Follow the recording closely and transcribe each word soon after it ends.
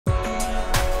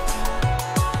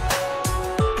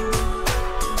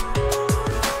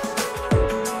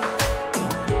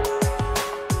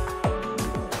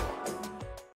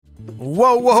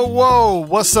Whoa, whoa, whoa.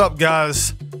 What's up,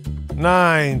 guys?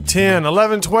 9, 10,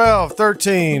 11, 12,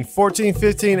 13, 14,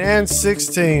 15, and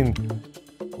 16.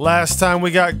 Last time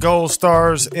we got gold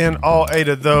stars in all 8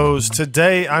 of those.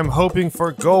 Today, I'm hoping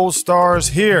for gold stars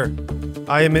here.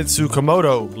 I am Itsu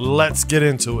Komodo. Let's get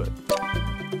into it.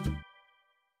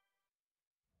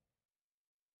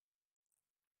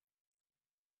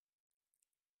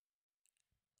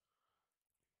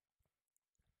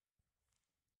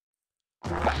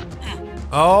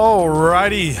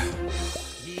 Alrighty.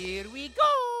 Here we go.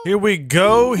 Here we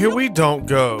go. Here we don't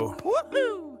go.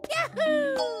 Woohoo!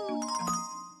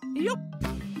 Yahoo! Yup.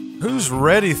 Who's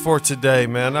ready for today,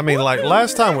 man? I mean, like,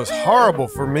 last time was horrible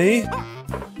for me.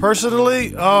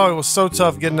 Personally, oh, it was so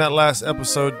tough getting that last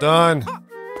episode done.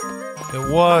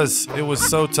 It was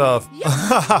so tough.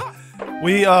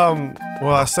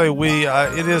 Well, I say we,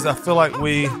 it is, I feel like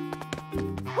we,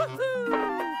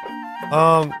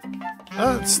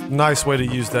 that's a nice way to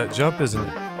use that jump, isn't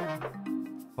it?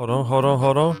 Hold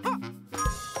on.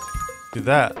 Do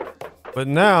that. But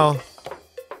now,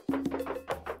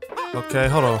 okay,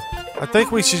 hold on. I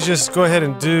think we should just go ahead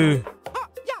and do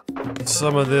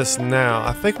some of this now.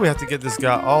 I think we have to get this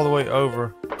guy all the way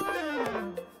over.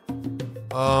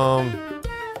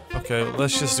 Okay,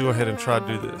 let's just go ahead and try to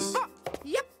do this.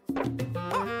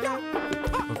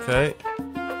 Okay.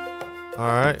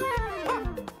 Alright.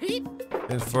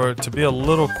 And for it to be a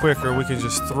little quicker, we can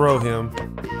just throw him.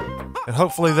 And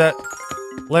hopefully that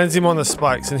lands him on the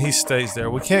spikes and he stays there.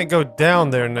 We can't go down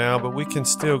there now, but we can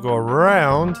still go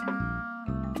around.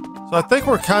 So I think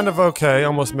we're kind of okay.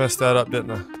 Almost messed that up,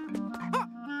 didn't I?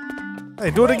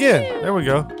 Hey, do it again. There we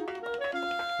go.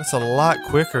 That's a lot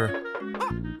quicker.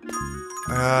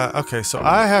 Okay, so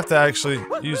I have to actually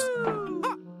use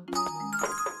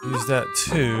that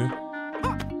too.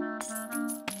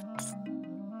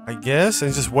 I guess,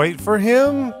 and just wait for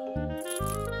him?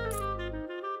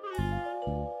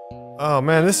 Oh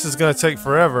man, this is gonna take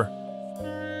forever.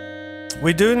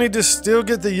 We do need to still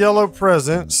get the yellow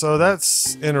present, so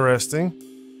that's interesting.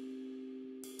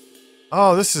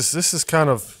 Oh, this is kind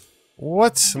of...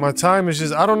 What? My time is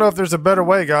just... I don't know if there's a better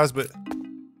way, guys, but...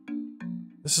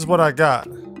 This is what I got.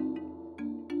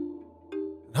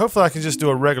 Hopefully I can just do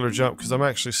a regular jump, because I'm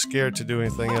actually scared to do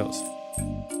anything else.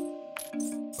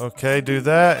 Okay, do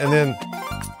that, and then...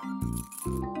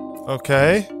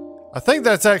 Okay. I think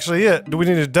that's actually it. Do we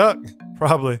need to duck?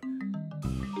 Probably.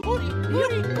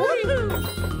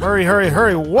 Hurry, hurry,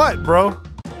 hurry. What, bro?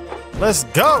 Let's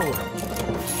go!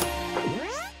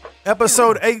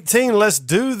 Episode 18, let's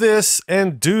do this,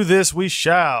 and do this we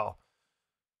shall.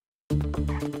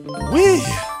 Whee!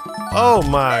 Oh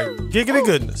my giggity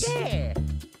goodness.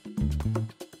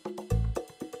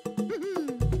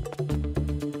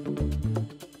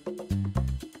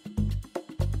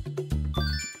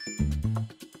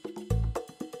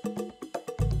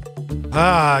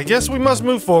 I guess we must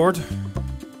move forward.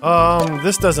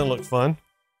 This doesn't look fun.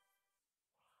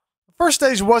 The first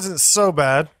stage wasn't so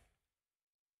bad.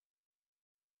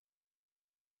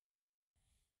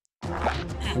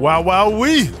 Wow, wow,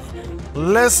 wee!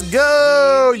 Let's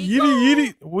go! Yitty,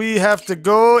 yitty! We have to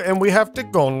go, and we have to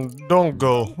go. Don't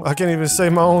go. I can't even say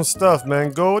my own stuff,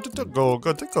 man. Go,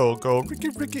 Ricky,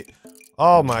 Ricky.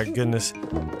 Oh my goodness.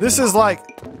 This is like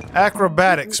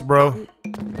acrobatics, bro.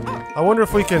 I wonder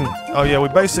if we can... Oh yeah, we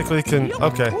basically can...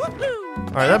 Okay.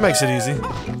 Alright, that makes it easy.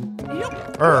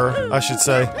 I should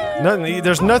say. Nothing,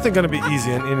 there's nothing gonna be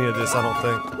easy in any of this, I don't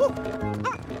think.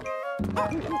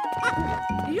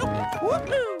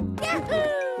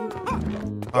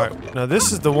 Alright, now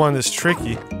this is the one that's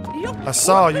tricky. I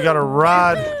saw you gotta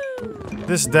ride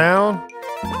this down.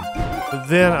 But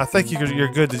then I think you're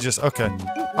good to just... Okay.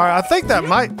 Alright, I think that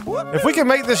might... If we can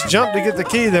make this jump to get the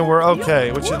key, then we're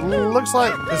okay. Which it looks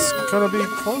like it's gonna be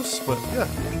close, but yeah.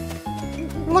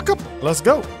 Look up. Let's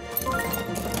go.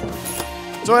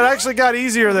 So it actually got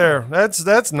easier there.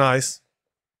 That's nice.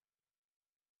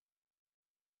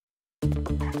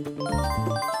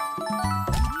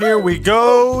 Here we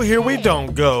go. Here we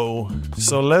don't go.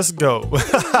 So let's go.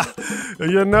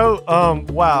 You know,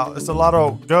 wow. It's a lot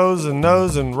of goes and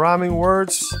no's and rhyming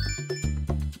words.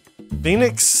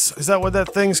 Phoenix? Is that what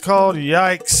that thing's called?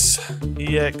 Yikes.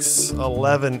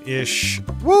 EX11-ish.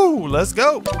 Woo! Let's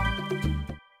go!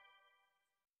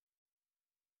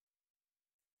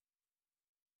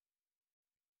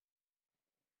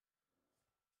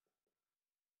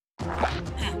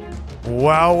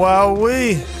 Wow, wow,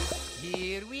 wee!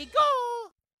 Here we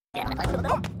go.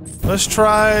 Let's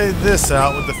try this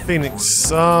out with the Phoenix.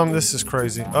 This is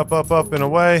crazy. Up, up, up, and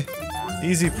away.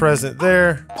 Easy present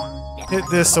there. Hit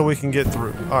this so we can get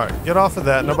through. Alright, get off of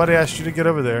that. Nobody asked you to get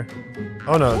over there.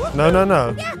 Oh no, no, no,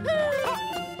 no.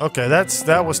 Okay,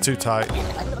 that was too tight.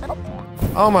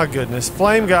 Oh my goodness.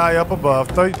 Flame guy up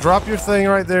above. Drop your thing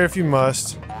right there if you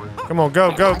must. Come on,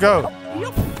 go, go, go.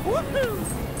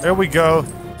 There we go.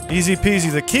 Easy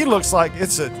peasy. The key looks like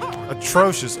it's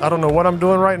atrocious. I don't know what I'm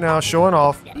doing right now, showing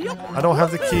off. I don't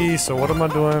have the key, so what am I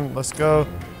doing? Let's go.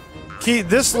 Key,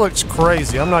 this looks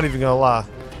crazy. I'm not even gonna lie.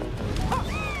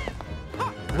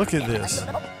 Look at this.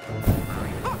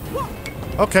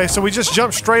 Okay, so we just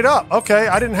jumped straight up. Okay,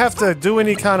 I didn't have to do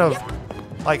any kind of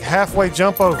like halfway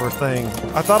jump over thing.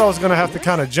 I thought I was gonna have to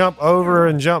kind of jump over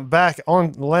and jump back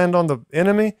on, land on the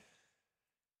enemy.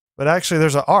 But actually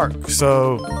there's an arc,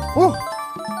 so whew,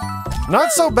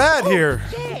 not so bad here.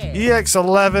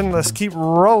 EX11, let's keep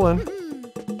rolling.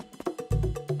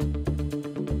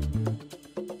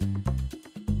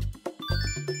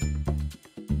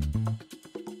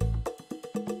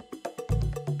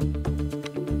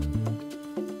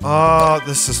 Oh,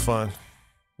 this is fun.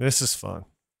 This is fun.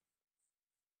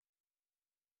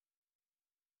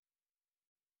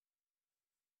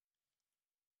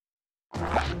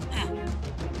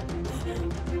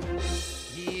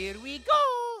 Here we go.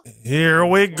 Here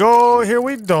we go. Here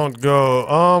we don't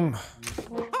go.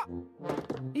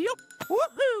 Yup.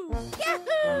 Woohoo!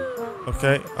 Yahoo!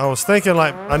 Okay, I was thinking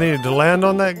like I needed to land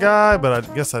on that guy, but I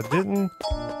guess I didn't.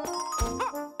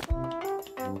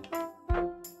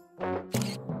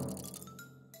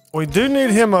 We do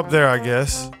need him up there, I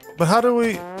guess. But how do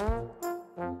we...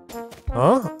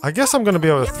 Huh? I guess I'm gonna be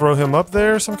able to throw him up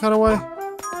there some kind of way.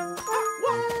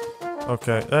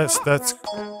 Okay, that's...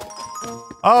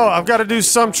 Oh, I've got to do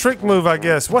some trick move, I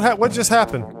guess. What just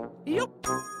happened?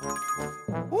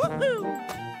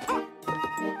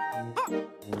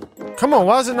 Come on,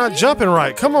 why is it not jumping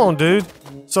right? Come on, dude.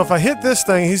 So if I hit this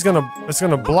thing, it's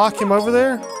gonna block him over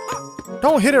there?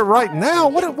 Don't hit it right now.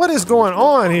 What is going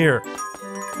on here?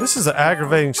 This is an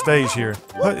aggravating stage here.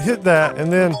 Hit that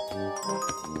and then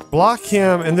block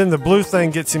him, and then the blue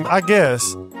thing gets him, I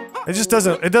guess. It just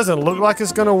doesn't look like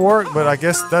it's gonna work, but I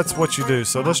guess that's what you do.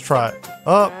 So let's try it.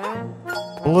 Up,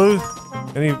 blue,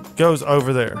 and he goes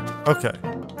over there. Okay.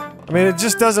 I mean, it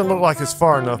just doesn't look like it's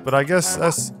far enough, but I guess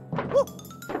that's...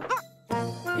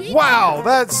 Wow,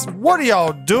 what are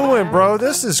y'all doing, bro?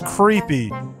 This is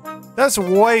creepy. That's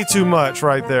way too much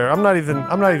right there. I'm not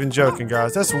even joking,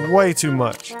 guys. That's way too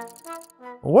much.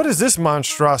 What is this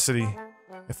monstrosity?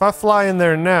 If I fly in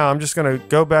there now, I'm just gonna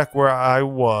go back where I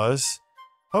was.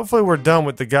 Hopefully we're done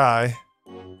with the guy.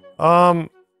 Hopefully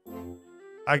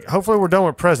we're done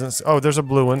with presents. Oh, there's a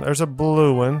blue one. There's a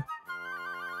blue one.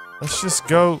 Let's just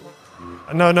go.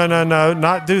 No, no, no, no.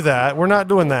 Not do that. We're not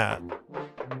doing that.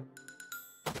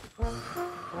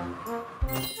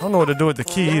 I don't know what to do with the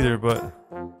key either, but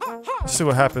let's see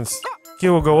what happens. Key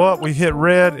will go up. We hit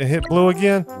red and hit blue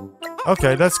again.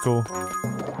 Okay, that's cool.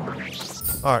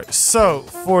 Alright, so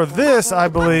for this, I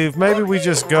believe maybe we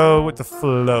just go with the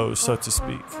flow, so to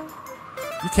speak.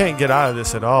 You can't get out of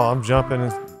this at all. I'm jumping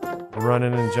and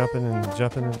running and jumping and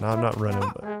jumping. No, I'm not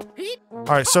running, but...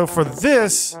 Alright, so for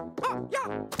this,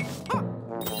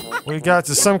 we got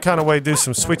to some kind of way do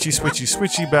some switchy, switchy,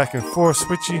 switchy, back and forth,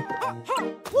 switchy.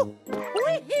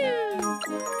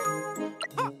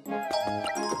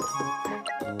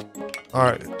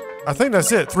 Alright, I think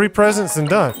that's it. 3 presents and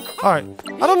done. Alright,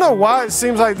 I don't know why it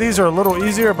seems like these are a little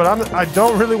easier, but I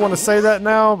don't really want to say that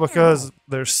now because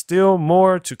there's still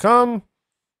more to come.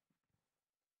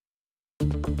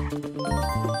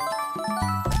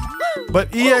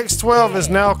 But EX12 is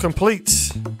now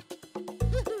complete.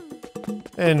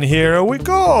 And here we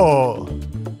go!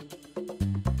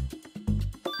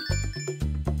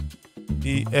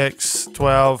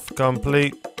 EX12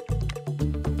 complete.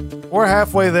 We're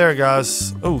halfway there,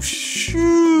 guys. Oh,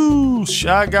 shoo!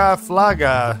 Shy guy, fly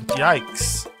guy.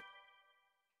 Yikes.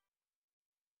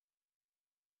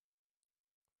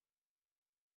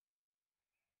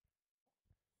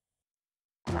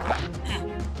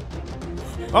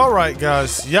 Alright,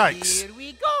 guys. Yikes. Here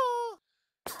we go.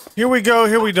 Here we go,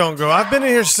 here we don't go. I've been in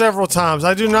here several times.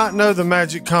 I do not know the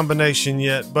magic combination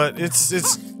yet, but we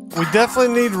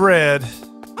definitely need red.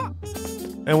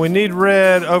 And we need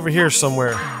red over here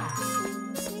somewhere.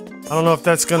 I don't know if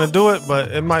that's gonna do it,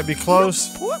 but it might be close.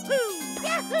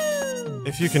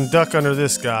 If you can duck under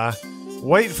this guy.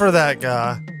 Wait for that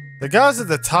guy. The guys at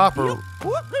the top are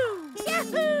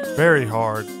very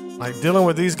hard. Like dealing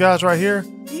with these guys right here,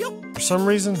 for some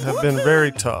reason, have been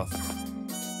very tough.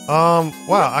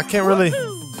 Wow, I can't really...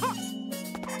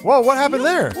 Whoa, what happened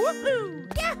there?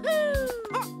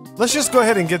 Let's just go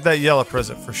ahead and get that yellow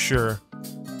present for sure.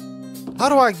 How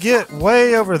do I get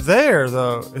way over there,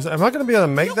 though? Am I going to be able to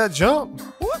make that jump?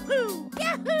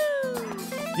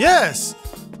 Yes.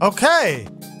 Okay.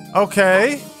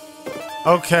 Okay.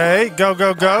 Okay. Go,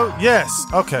 go, go. Yes.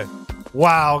 Okay.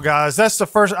 Wow, guys. That's the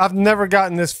first. I've never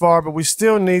gotten this far, but we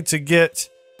still need to get.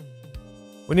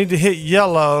 We need to hit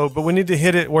yellow, but we need to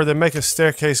hit it where they make a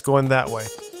staircase going that way.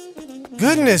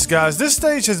 Goodness, guys. This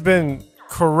stage has been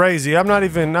crazy. I'm not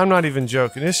even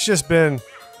joking. It's just been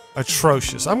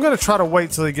atrocious. I'm going to try to wait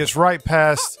till it gets right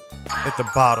past at the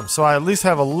bottom. So I at least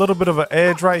have a little bit of an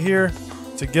edge right here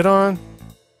to get on.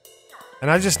 And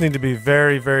I just need to be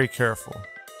very, very careful.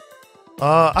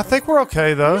 I think we're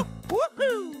okay, though.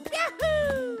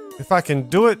 If I can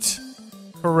do it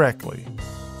correctly.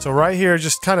 So right here,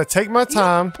 just kind of take my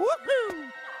time.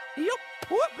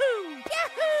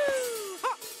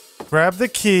 Grab the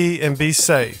key and be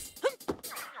safe.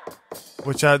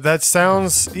 Which that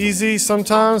sounds easy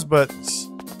sometimes, but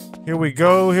here we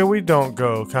go, here we don't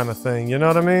go kind of thing. You know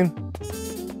what I mean?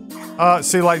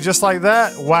 See, like just like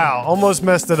that. Wow, almost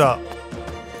messed it up.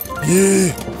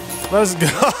 Yeah, let's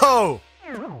go.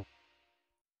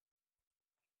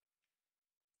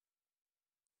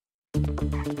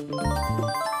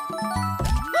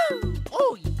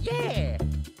 Oh yeah.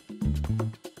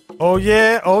 Oh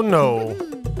yeah, oh no.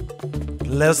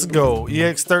 Let's go.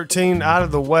 EX13 out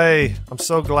of the way. I'm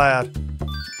so glad.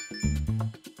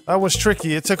 That was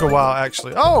tricky. It took a while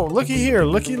actually. Oh, looky here.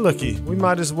 Looky, looky. We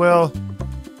might as well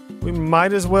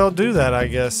do that, I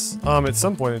guess. At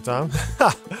some point in time.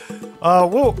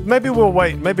 Maybe we'll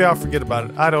wait. Maybe I'll forget about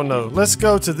it. I don't know. Let's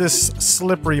go to this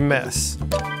slippery mess.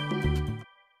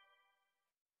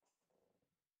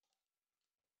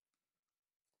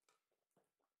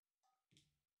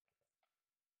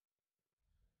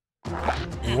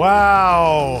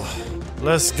 Wow.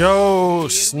 Let's go.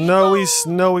 Snowy,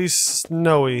 snowy,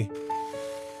 snowy.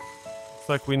 Looks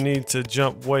like we need to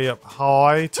jump way up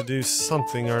high to do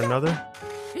something or another.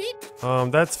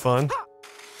 That's fun.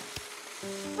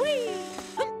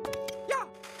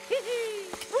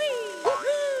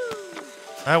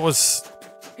 That was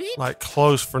like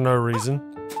close for no reason.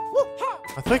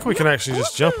 I think we can actually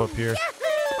just jump up here.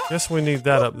 Guess we need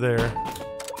that up there.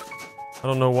 I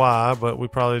don't know why, but we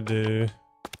probably do.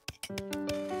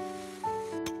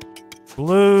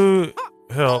 Blue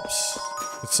helps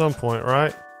at some point,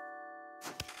 right?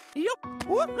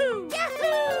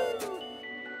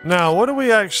 Now, what do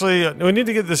we actually... We need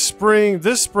to get the spring.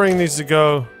 This spring needs to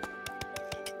go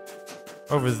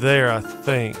over there, I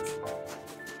think.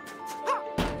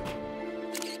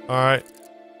 Alright.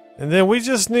 And then we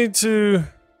just need to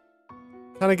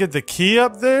kind of get the key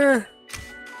up there.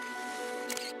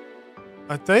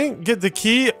 I think. Get the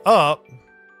key up.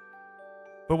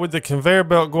 But with the conveyor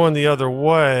belt going the other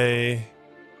way.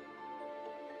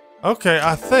 Okay,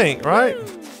 I think, right?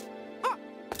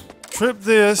 Trip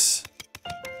this.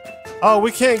 Oh,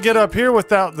 we can't get up here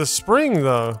without the spring,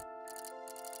 though.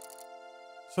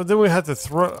 So then we have to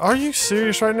throw... Are you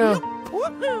serious right now?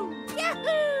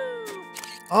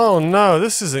 Oh, no,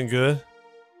 this isn't good.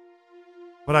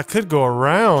 But I could go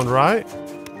around, right?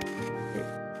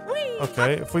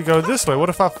 Okay, if we go this way, what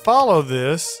if I follow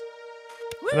this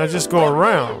and I just go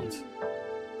around?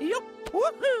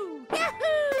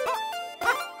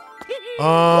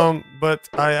 But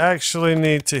I actually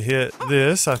need to hit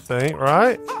this, I think,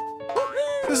 right?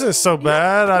 This isn't so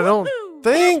bad, I don't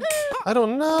think. I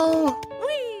don't know.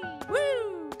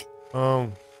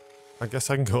 I guess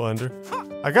I can go under.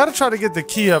 I gotta try to get the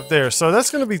key up there, so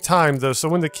that's gonna be timed though. So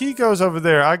when the key goes over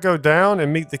there, I go down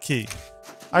and meet the key.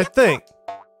 I think.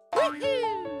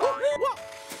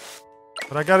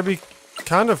 But I gotta be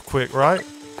kind of quick, right?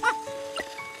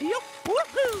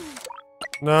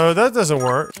 No, that doesn't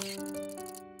work.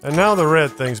 And now the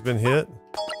red thing's been hit.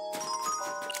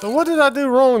 So what did I do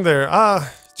wrong there?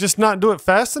 Just not do it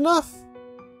fast enough?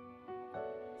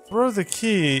 Throw the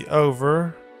key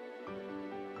over.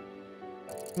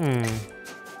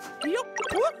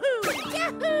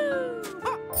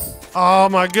 Oh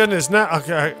my goodness, now,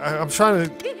 okay, I'm trying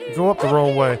to go up the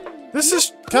wrong way. This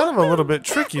is kind of a little bit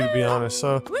tricky, to be honest,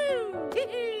 so.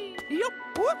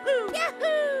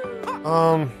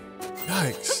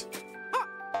 Yikes.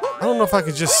 I don't know if I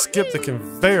could just skip the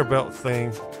conveyor belt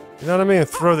thing. You know what I mean? And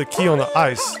throw the key on the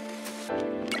ice.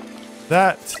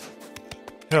 That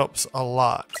helps a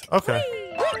lot. Okay.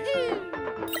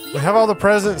 We have all the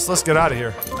presents. Let's get out of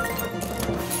here.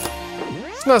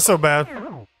 It's not so bad.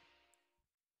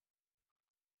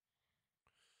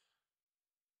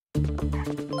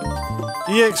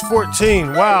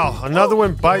 EX14. Wow, another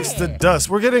one bites the dust.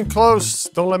 We're getting close.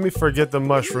 Don't let me forget the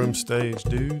mushroom stage,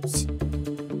 dudes.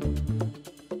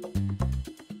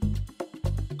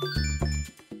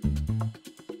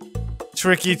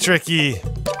 Tricky, tricky.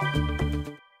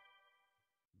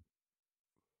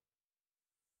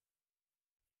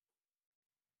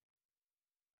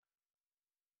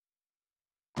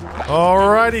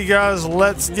 Alrighty, guys,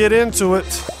 let's get into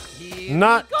it.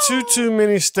 Not too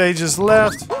many stages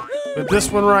left, but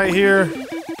this one right here,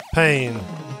 pain.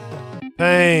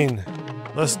 Pain.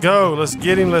 Let's go. Let's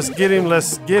get him. Let's get him.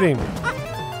 Let's get him.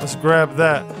 Let's grab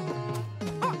that.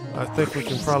 I think we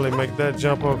can probably make that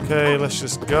jump okay. Let's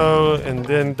just go and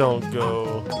then don't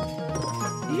go.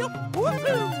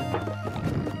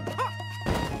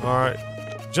 Alright.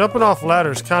 Jumping off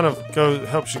ladders kind of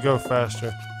helps you go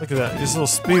faster. Look at that. These little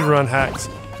speed run hacks.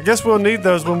 I guess we'll need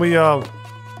those when we you're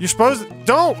supposed to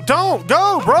don't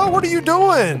go, bro. What are you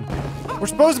doing? We're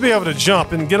supposed to be able to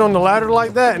jump and get on the ladder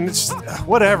like that, and it's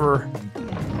whatever.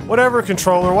 Whatever,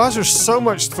 controller. Why is there so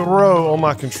much throw on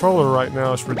my controller right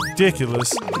now? It's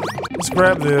ridiculous. Let's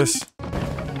grab this.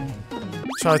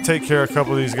 Try to take care of a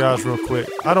couple of these guys real quick.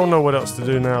 I don't know what else to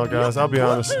do now, guys. I'll be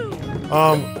honest.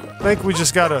 I think we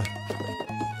just gotta...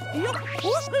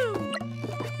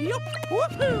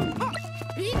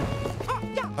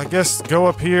 I guess go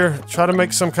up here, try to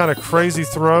make some kind of crazy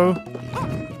throw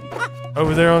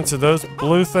over there onto those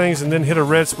blue things, and then hit a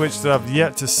red switch that I've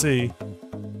yet to see.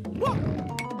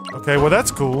 Okay, well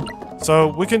that's cool. So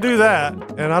we can do that,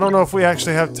 and I don't know if we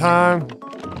actually have time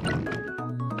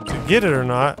to get it or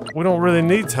not. We don't really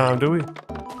need time, do we?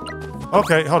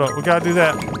 Okay, hold on. We gotta do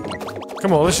that.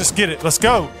 Come on, let's just get it. Let's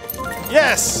go.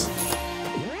 Yes!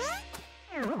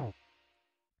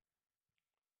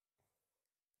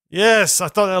 Yes, I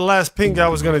thought that last pink guy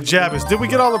was gonna jab us. Did we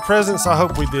get all the presents? I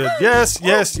hope we did. Yes,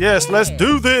 yes, yes. Let's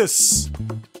do this.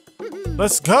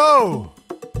 Let's go.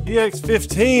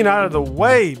 EX15 out of the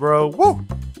way, bro. Woo!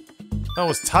 That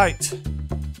was tight.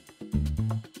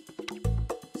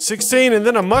 16 and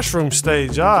then a mushroom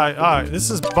stage. Alright, alright. This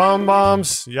is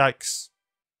bombs. Yikes.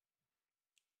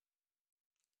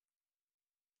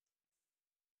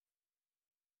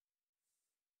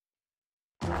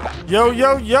 Yo,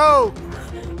 yo, yo!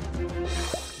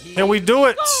 Can we do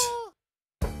it?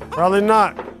 Probably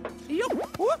not.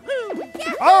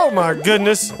 Oh my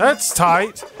goodness, that's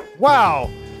tight. Wow.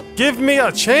 Give me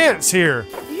a chance here,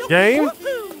 game.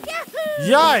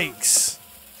 Yikes.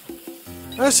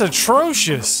 That's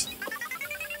atrocious.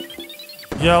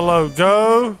 Yellow,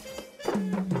 go.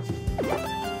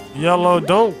 Yellow,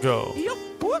 don't go.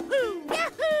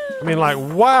 I mean, like,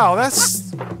 wow,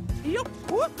 that's...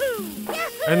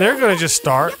 And they're gonna just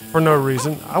start for no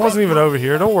reason. I wasn't even over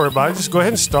here. Don't worry about it. Just go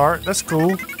ahead and start. That's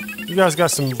cool. You guys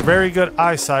got some very good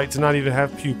eyesight to not even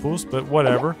have pupils, but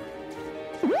whatever.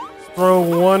 Throw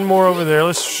one more over there.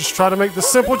 Let's just try to make the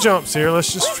simple jumps here.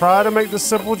 Let's just try to make the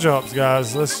simple jumps,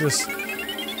 guys. Let's just...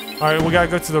 Alright, we gotta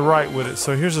go to the right with it.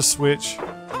 So here's a switch.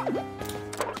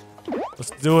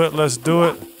 Let's do it. Let's do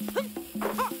it.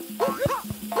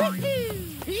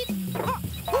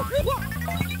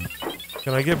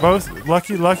 Can I get both?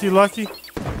 Lucky, lucky, lucky.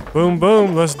 Boom,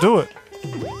 boom. Let's do it.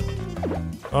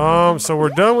 So we're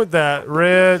done with that.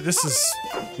 Red. This is,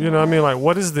 you know what I mean? Like,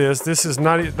 what is this? This is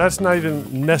not, that's not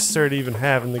even necessary to even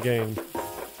have in the game.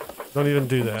 Don't even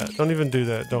do that. Don't even do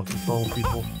that, Donkey Kong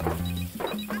people.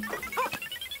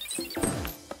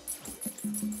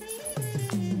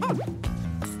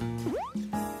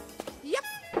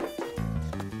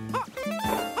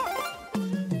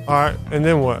 Alright, and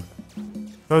then what?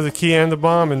 Throw the key and the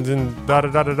bomb and then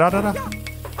da-da-da-da-da-da-da.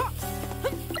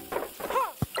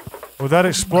 Will that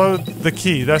explode the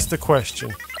key? That's the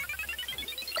question.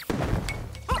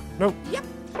 Nope.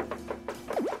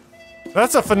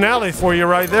 That's a finale for you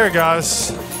right there, guys.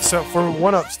 Except for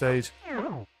one up stage.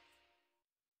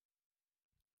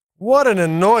 What an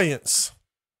annoyance.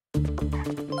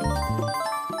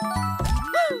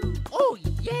 Oh,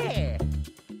 yeah.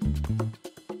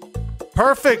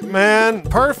 Perfect, man.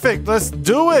 Perfect. Let's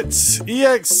do it.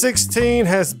 EX16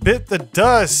 has bit the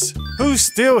dust. Who's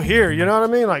still here? You know what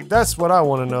I mean? Like, that's what I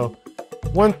want to know.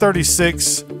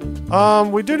 136.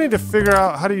 We do need to figure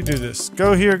out how do you do this.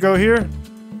 Go here, go here.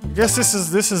 I guess this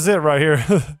is it right here.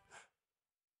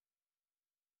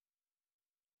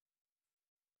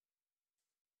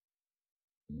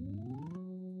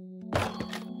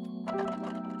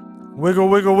 Wiggle,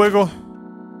 wiggle, wiggle.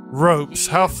 Ropes.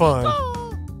 How fun.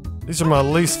 These are my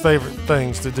least favorite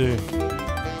things to do.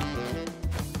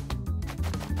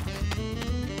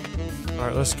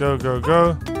 Alright, let's go, go,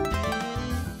 go.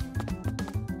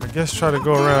 I guess try to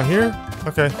go around here.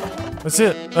 Okay. That's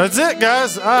it. That's it,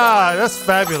 guys. Ah, that's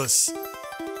fabulous.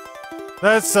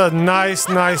 That's a nice,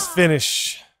 nice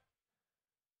finish.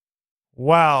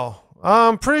 Wow.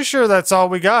 I'm pretty sure that's all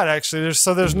we got, actually.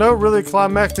 There's no really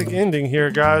climactic ending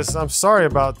here, guys. I'm sorry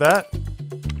about that.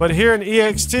 But here in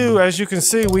EX2, as you can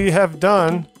see, we have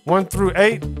done 1 through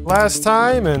 8 last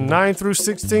time and 9 through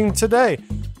 16 today.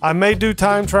 I may do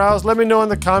time trials. Let me know in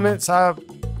the comments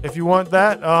if you want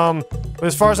that. But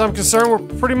as far as I'm concerned,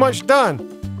 we're pretty much done.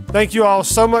 Thank you all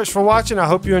so much for watching. I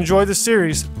hope you enjoyed the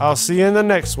series. I'll see you in the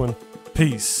next one.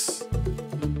 Peace.